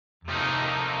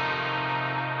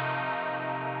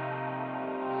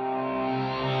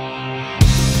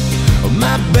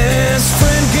My best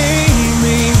friend gave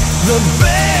me the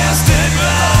best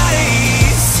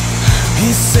advice. He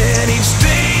said each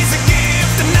day's a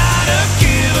gift and not a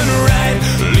given right.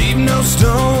 Leave no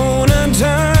stone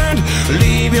unturned,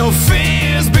 leave your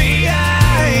fears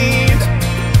behind.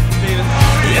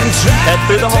 Head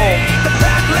through the hole.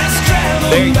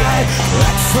 There you go.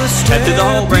 Head through the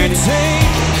hole, Brandy.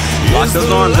 Lock those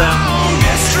arms out.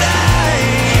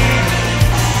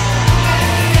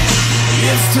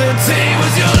 If today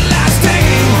was your last day,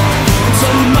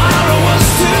 tomorrow was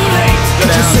too late. Go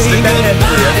down, stick that head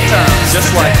through every time, just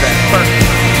like that.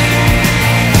 Perfect.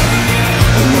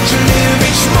 Would you live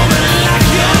each moment like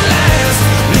your last?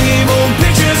 Leave old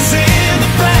pictures in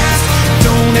the past.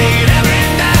 Donate every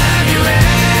dime you had.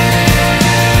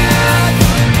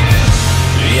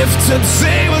 If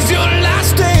today was your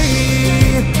last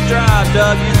day. Drive,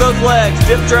 Doug. Use those legs.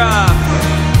 Dip drive.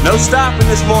 No stopping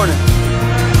this morning.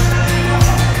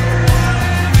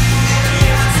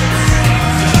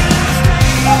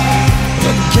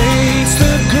 Against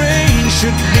the grain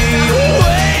should be a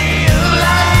way of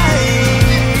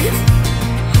life.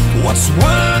 What's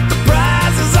worth the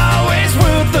prize is always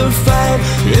worth the fight.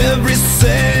 Every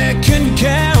second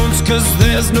counts, 'cause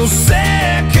there's no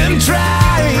second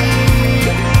try.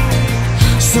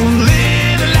 So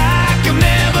live like you've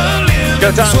never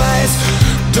lived twice.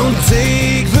 Don't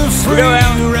take the free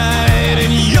ride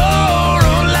in your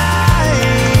own life.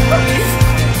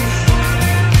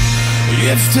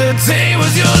 If today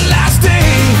was your last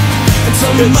day and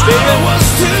tomorrow was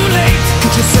too late,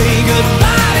 could you say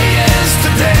goodbye to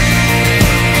yesterday?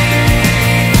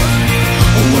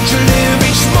 Would you live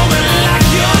each moment like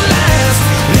your last?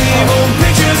 Leave old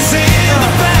pictures in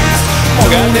the past.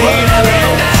 Donate every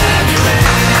dime you had.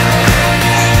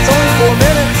 It's only 4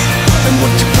 minutes. And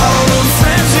would you call those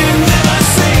friends you never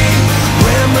see?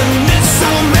 Reminisce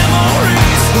on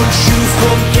memories. Would you